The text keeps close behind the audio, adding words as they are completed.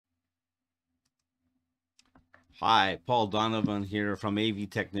Hi, Paul Donovan here from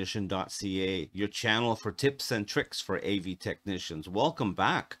avtechnician.ca, your channel for tips and tricks for AV technicians. Welcome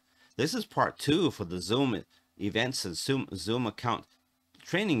back. This is part 2 for the Zoom events and Zoom account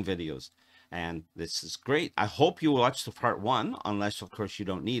training videos. And this is great. I hope you watched the part 1, unless of course you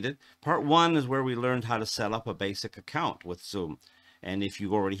don't need it. Part 1 is where we learned how to set up a basic account with Zoom. And if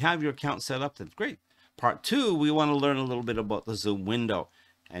you already have your account set up, that's great. Part 2, we want to learn a little bit about the Zoom window.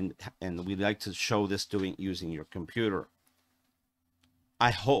 And we'd like to show this using your computer.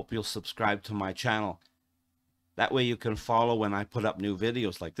 I hope you'll subscribe to my channel. That way you can follow when I put up new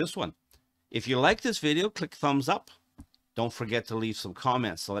videos like this one. If you like this video, click thumbs up. Don't forget to leave some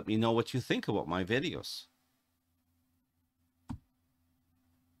comments to let me know what you think about my videos.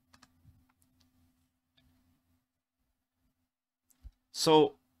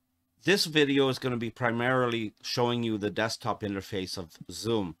 So this video is going to be primarily showing you the desktop interface of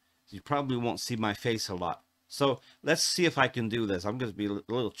Zoom. You probably won't see my face a lot. So let's see if I can do this. I'm going to be a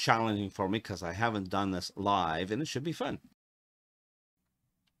little challenging for me because I haven't done this live and it should be fun.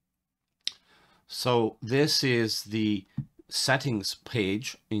 So this is the settings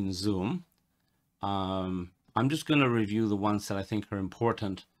page in Zoom. I'm just going to review the ones that I think are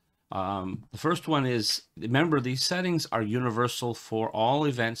important. The first one is, remember, these settings are universal for all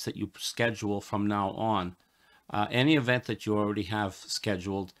events that you schedule from now on. Any event that you already have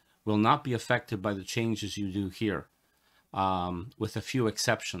scheduled will not be affected by the changes you do here, with a few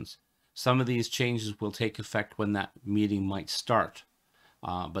exceptions. Some of these changes will take effect when that meeting might start,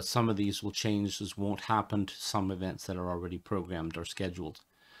 but some of these changes won't happen to some events that are already programmed or scheduled.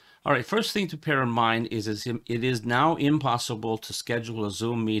 All right, first thing to bear in mind is it is now impossible to schedule a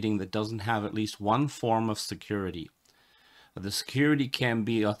Zoom meeting that doesn't have at least one form of security. The security can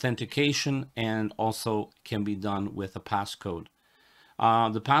be authentication and also can be done with a passcode.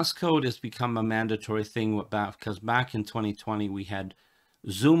 The passcode has become a mandatory thing because back in 2020 we had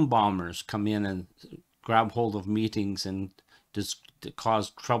Zoom bombers come in and grab hold of meetings and just cause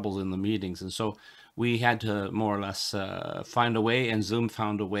trouble in the meetings, and so we had to more or less find a way, and Zoom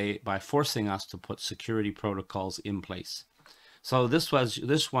found a way by forcing us to put security protocols in place. So this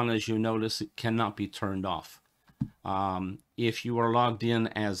one, as you notice, it cannot be turned off. If you are logged in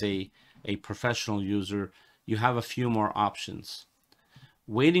as a professional user, you have a few more options.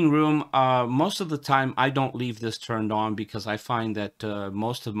 Waiting room, most of the time I don't leave this turned on because I find that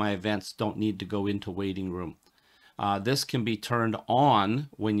most of my events don't need to go into waiting room. This can be turned on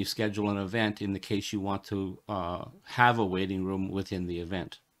when you schedule an event in the case you want to have a waiting room within the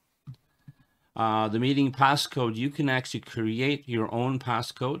event. The meeting passcode, you can actually create your own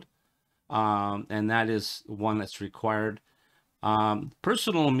passcode, and that is one that's required.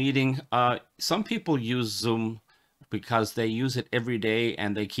 Personal meeting, some people use Zoom because they use it every day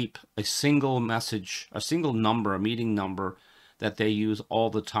and they keep a single message, a single number, a meeting number that they use all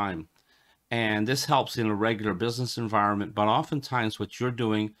the time. And this helps in a regular business environment, but oftentimes what you're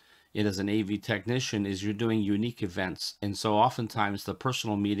doing as an AV technician is you're doing unique events. And so oftentimes the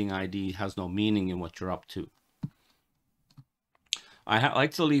personal meeting ID has no meaning in what you're up to. I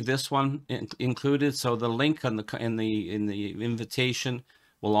like to leave this one included. So the link in the invitation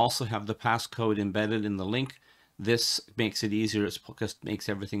will also have the passcode embedded in the link. This makes it easier. It just makes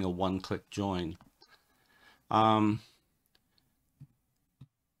everything a one-click join.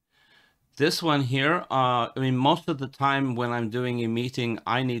 This one here, I mean, most of the time when I'm doing a meeting,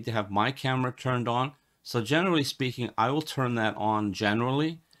 I need to have my camera turned on. So generally speaking, I will turn that on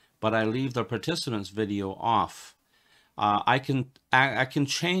generally, but I leave the participants video off. I can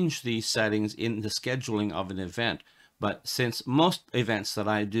change these settings in the scheduling of an event, but since most events that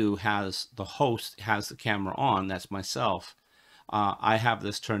I do the host has the camera on, that's myself, I have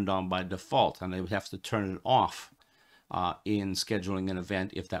this turned on by default, and I would have to turn it off in scheduling an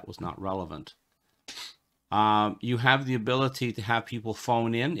event if that was not relevant. You have the ability to have people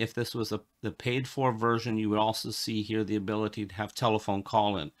phone in. If this was the paid for version, you would also see here the ability to have telephone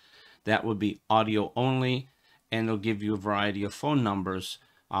call in. That would be audio only, and it'll give you a variety of phone numbers,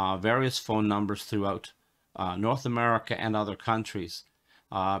 various phone numbers throughout North America and other countries.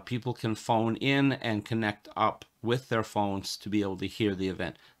 People can phone in and connect up with their phones to be able to hear the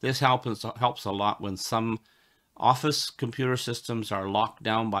event. This helps a lot when some office computer systems are locked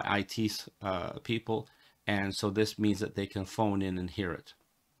down by IT people, and so this means that they can phone in and hear it.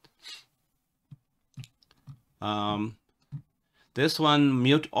 This one,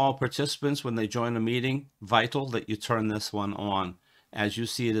 mute all participants when they join a meeting. Vital that you turn this one on. As you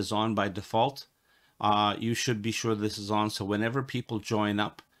see, it is on by default. You should be sure this is on, so whenever people join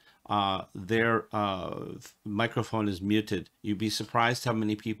up, their microphone is muted. You'd be surprised how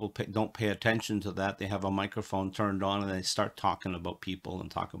many people don't pay attention to that. They have a microphone turned on and they start talking about people and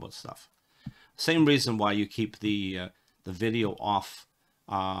talk about stuff. Same reason why you keep the video off.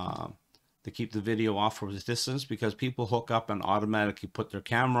 They keep the video off for the distance, because people hook up and automatically put their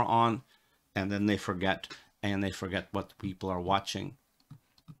camera on, and then they forget what people are watching.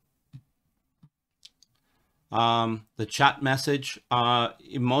 The chat message,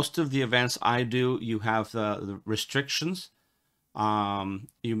 in most of the events I do, you have the restrictions.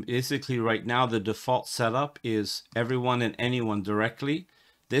 You basically, right now, the default setup is everyone and anyone directly.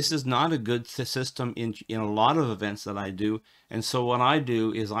 This is not a good system in a lot of events that I do. And so what I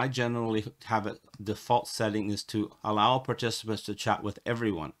do is I generally have a default setting is to allow participants to chat with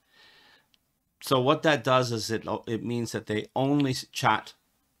everyone. So what that does is it means that they only chat,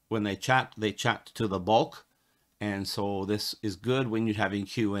 when they chat to the bulk. And so this is good when you're having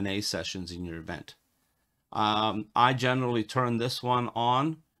Q&A sessions in your event. I generally turn this one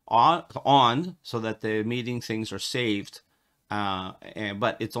on so that the meeting things are saved,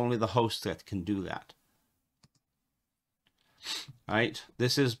 but it's only the host that can do that. Right?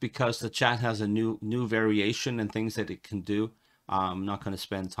 This is because the chat has a new variation and things that it can do. I'm not going to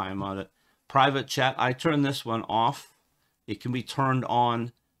spend time on it. Private chat, I turn this one off. It can be turned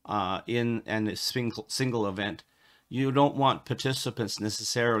on in a single event. You don't want participants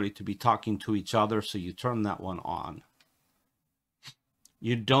necessarily to be talking to each other, so you turn that one on.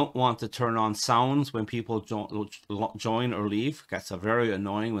 You don't want to turn on sounds when people join or leave. That's very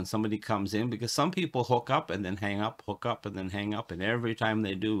annoying when somebody comes in, because some people hook up and then hang up, hook up and then hang up, and every time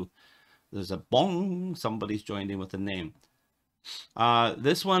they do, there's a bong, somebody's joined in with a name.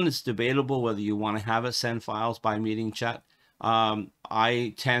 This one is debatable whether you want to have it send files by meeting chat.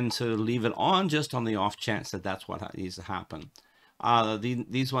 I tend to leave it on just on the off chance that that's what needs to happen.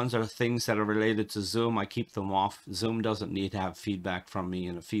 These ones are things that are related to Zoom. I keep them off. Zoom doesn't need to have feedback from me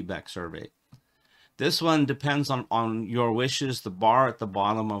in a feedback survey. This one depends on your wishes. The bar at the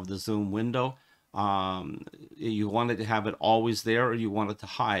bottom of the Zoom window, you want it to have it always there, or you want it to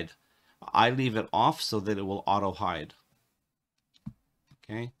hide. I leave it off so that it will auto hide.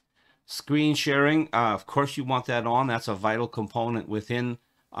 Okay. Screen sharing, of course you want that on. That's a vital component within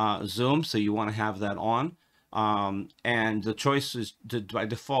Zoom, so you want to have that on. And the choice is by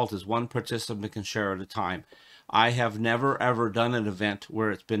default is one participant can share at a time. I have never ever done an event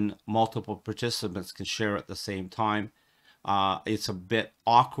where it's been multiple participants can share at the same time. It's a bit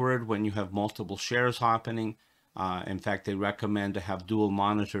awkward when you have multiple shares happening. In fact, they recommend to have dual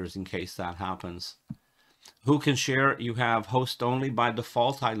monitors in case that happens. Who can share? You have host only by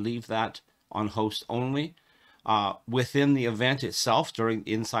default. I leave that on host only. Within the event itself,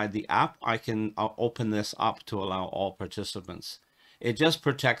 inside the app, I can open this up to allow all participants. It just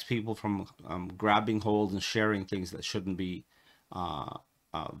protects people from grabbing hold and sharing things that shouldn't be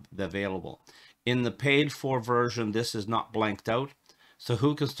available. In the paid for version, this is not blanked out. So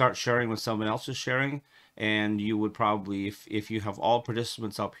who can start sharing when someone else is sharing? And you would probably, if you have all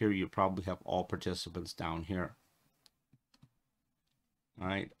participants up here, you probably have all participants down here. All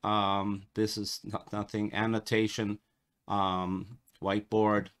right. This is nothing. Annotation,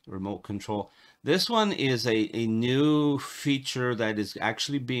 whiteboard, remote control. This one is a new feature that is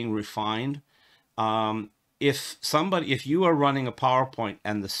actually being refined. If you are running a PowerPoint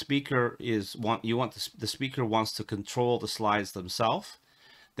and the speaker the speaker wants to control the slides themselves,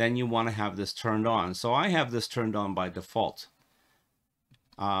 then you want to have this turned on. So I have this turned on by default.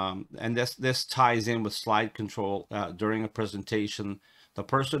 And this ties in with slide control. During a presentation, the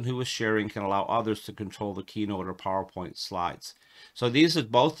person who is sharing can allow others to control the keynote or PowerPoint slides. So these are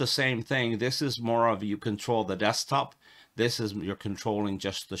both the same thing. This is more of you control the desktop. This is you're controlling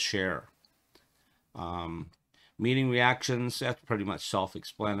just the share. Meeting reactions, that's pretty much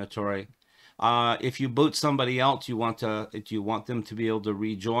self-explanatory. If you boot somebody else, you want them to be able to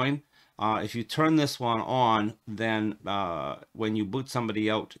rejoin. If you turn this one on, then when you boot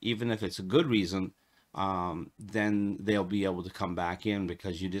somebody out, even if it's a good reason, then they'll be able to come back in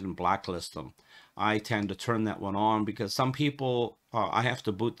because you didn't blacklist them. I tend to turn that one on because some people, I have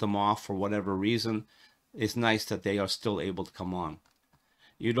to boot them off for whatever reason. It's nice that they are still able to come on.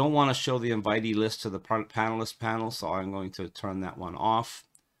 You don't want to show the invitee list to the panelist panel, so I'm going to turn that one off.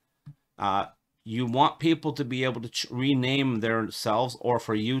 You want people to be able to rename themselves, or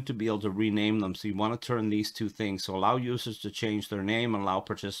for you to be able to rename them. So you want to turn these two things. So allow users to change their name and allow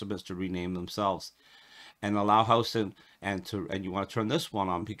participants to rename themselves. And allow hosts and you want to turn this one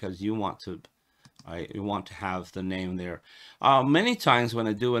on because you want to have the name there. Many times when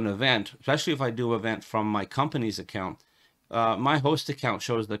I do an event, especially if I do an event from my company's account, my host account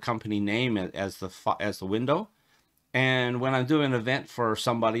shows the company name as the window. And when I'm doing an event for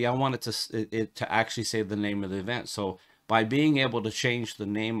somebody, I want it to actually say the name of the event. So by being able to change the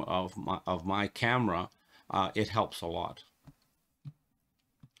name of my camera, it helps a lot.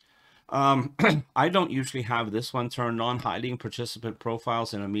 I don't usually have this one turned on, hiding participant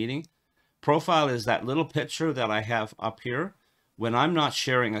profiles in a meeting. Profile is that little picture that I have up here. When I'm not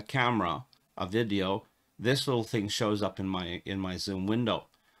sharing a camera, a video, this little thing shows up in my Zoom window.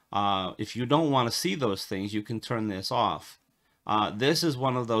 If you don't want to see those things, you can turn this off. This is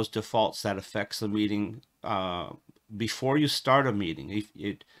one of those defaults that affects the meeting before you start a meeting.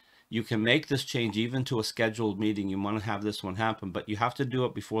 You can make this change even to a scheduled meeting. You want to have this one happen, but you have to do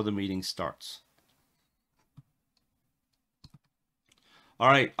it before the meeting starts. All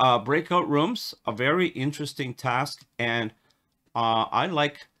right, breakout rooms, a very interesting task, and I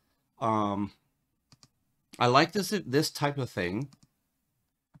like this type of thing.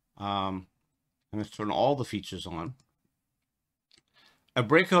 I'm going to turn all the features on. A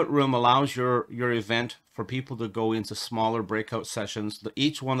breakout room allows your event for people to go into smaller breakout sessions.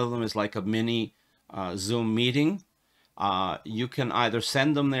 Each one of them is like a mini Zoom meeting. You can either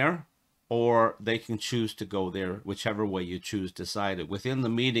send them there, or they can choose to go there, whichever way you choose decided. Within the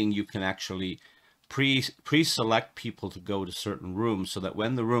meeting, you can actually pre-select people to go to certain rooms so that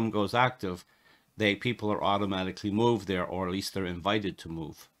when the room goes active, people are automatically moved there, or at least they're invited to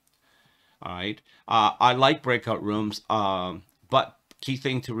move. All right. I like breakout rooms, but key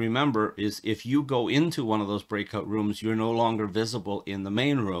thing to remember is if you go into one of those breakout rooms, you're no longer visible in the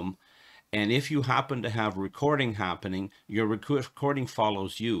main room. And if you happen to have recording happening, your recording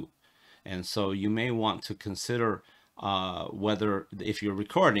follows you. And so you may want to consider whether, if you're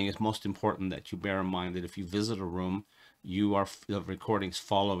recording, it's most important that you bear in mind that if you visit a room, the recording's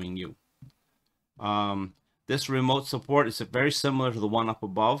following you. This remote support is very similar to the one up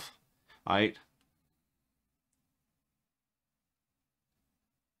above. All right.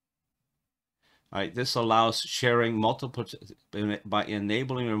 All right, this allows sharing multiple, by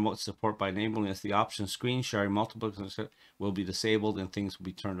enabling remote support, by enabling us the option screen sharing multiple will be disabled and things will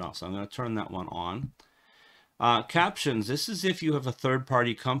be turned off. So I'm going to turn that one on. Captions, this is if you have a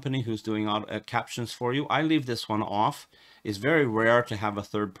third-party company who's doing captions for you. I leave this one off. It's very rare to have a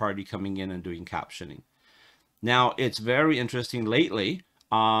third party coming in and doing captioning. Now, it's very interesting lately.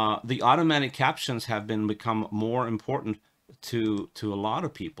 The automatic captions have become more important to a lot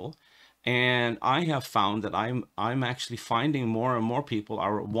of people. And I have found that I'm actually finding more and more people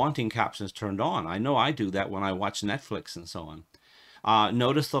are wanting captions turned on. I know I do that when I watch Netflix and so on.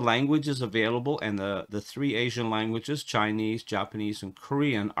 Notice the languages available, and the 3 Asian languages, Chinese, Japanese, and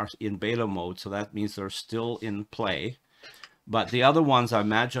Korean, are in beta mode. So that means they're still in play. But the other ones, I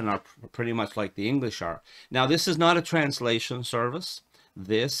imagine, are pretty much like the English are. Now, this is not a translation service.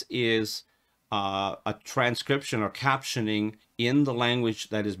 This is a transcription or captioning in the language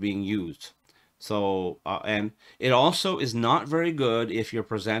that is being used. So, and it also is not very good if your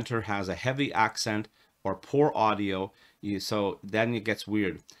presenter has a heavy accent or poor audio. So then it gets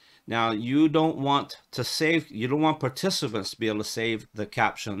weird. Now, you don't want participants to be able to save the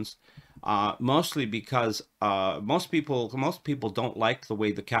captions, mostly because most people don't like the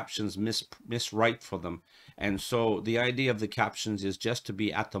way the captions miswrite for them. And so the idea of the captions is just to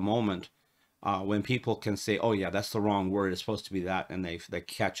be at the moment, when people can say, oh yeah, that's the wrong word, it's supposed to be that, and they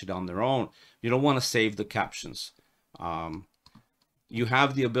catch it on their own. You don't want to save the captions. You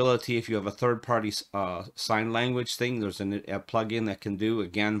have the ability, if you have a third-party sign language thing, there's a plugin that can do.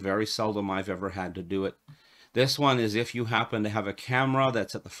 Again, very seldom I've ever had to do it. This one is if you happen to have a camera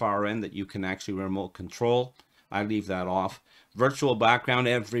that's at the far end that you can actually remote control. I leave that off. Virtual background,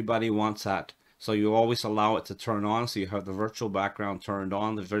 everybody wants that. So you always allow it to turn on. So you have the virtual background turned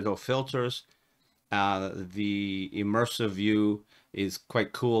on, the video filters. The immersive view is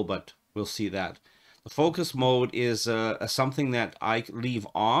quite cool, but we'll see that. The focus mode is something that I leave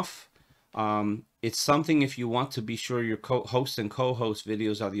off. It's something if you want to be sure your host and co-host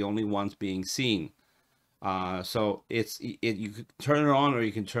videos are the only ones being seen. So you can turn it on or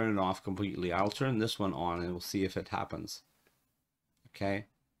you can turn it off completely. I'll turn this one on and we'll see if it happens. Okay.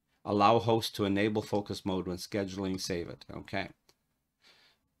 Allow host to enable focus mode when scheduling, save it. Okay.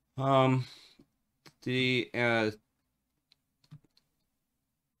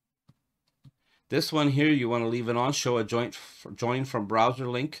 This one here, you want to leave it on, show a join from browser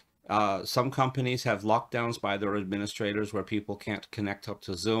link. Some companies have lockdowns by their administrators where people can't connect up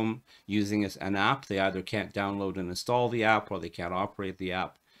to Zoom using an app. They either can't download and install the app or they can't operate the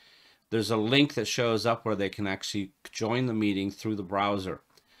app. There's a link that shows up where they can actually join the meeting through the browser.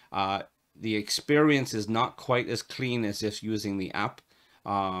 the experience is not quite as clean as if using the app,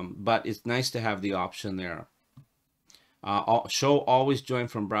 but it's nice to have the option there. Show always join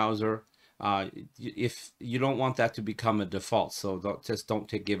from browser. If you don't want that to become a default, so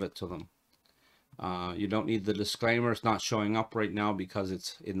don't give it to them. You don't need the disclaimer. It's not showing up right now because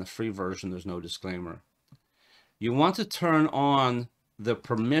it's in the free version. There's no disclaimer. You want to turn on the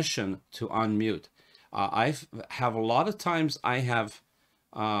permission to unmute. I have a lot of times I have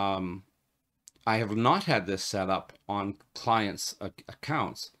not had this set up on clients'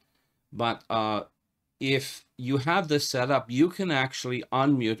 accounts, but if you have this set up, you can actually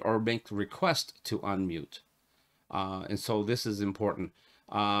unmute or make the request to unmute. And so this is important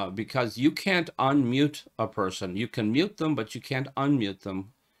because you can't unmute a person. You can mute them, but you can't unmute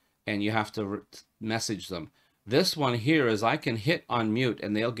them, and you have to message them. This one here is I can hit unmute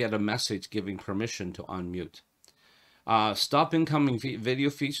and they'll get a message giving permission to unmute. Stop incoming video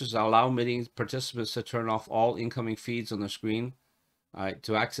features. Allow meeting participants to turn off all incoming feeds on the screen.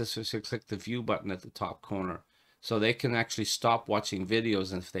 To access this, click the view button at the top corner. So they can actually stop watching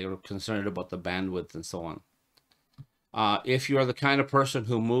videos if they were concerned about the bandwidth and so on. If you're the kind of person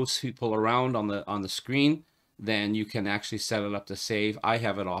who moves people around on the screen, then you can actually set it up to save. I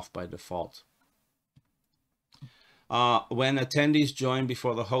have it off by default. When attendees join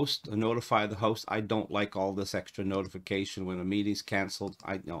before the host, notify the host. I don't like all this extra notification when a meeting's canceled.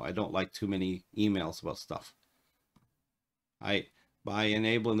 I don't like too many emails about stuff. By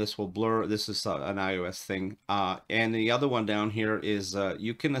enabling this will blur. This is an iOS thing. And the other one down here is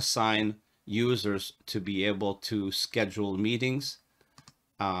you can assign users to be able to schedule meetings.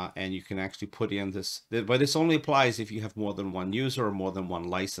 And you can actually put in this, but this only applies if you have more than one user or more than one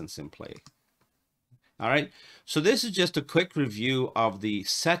license in play. All right, so this is just a quick review of the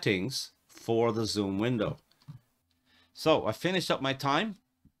settings for the Zoom window. So I finished up my time,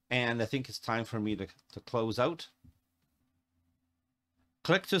 and I think it's time for me to close out.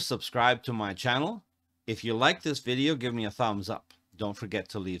 Click to subscribe to my channel. If you like this video, give me a thumbs up. Don't forget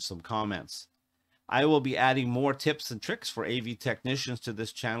to leave some comments. I will be adding more tips and tricks for AV technicians to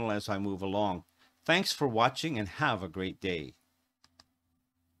this channel as I move along. Thanks for watching and have a great day.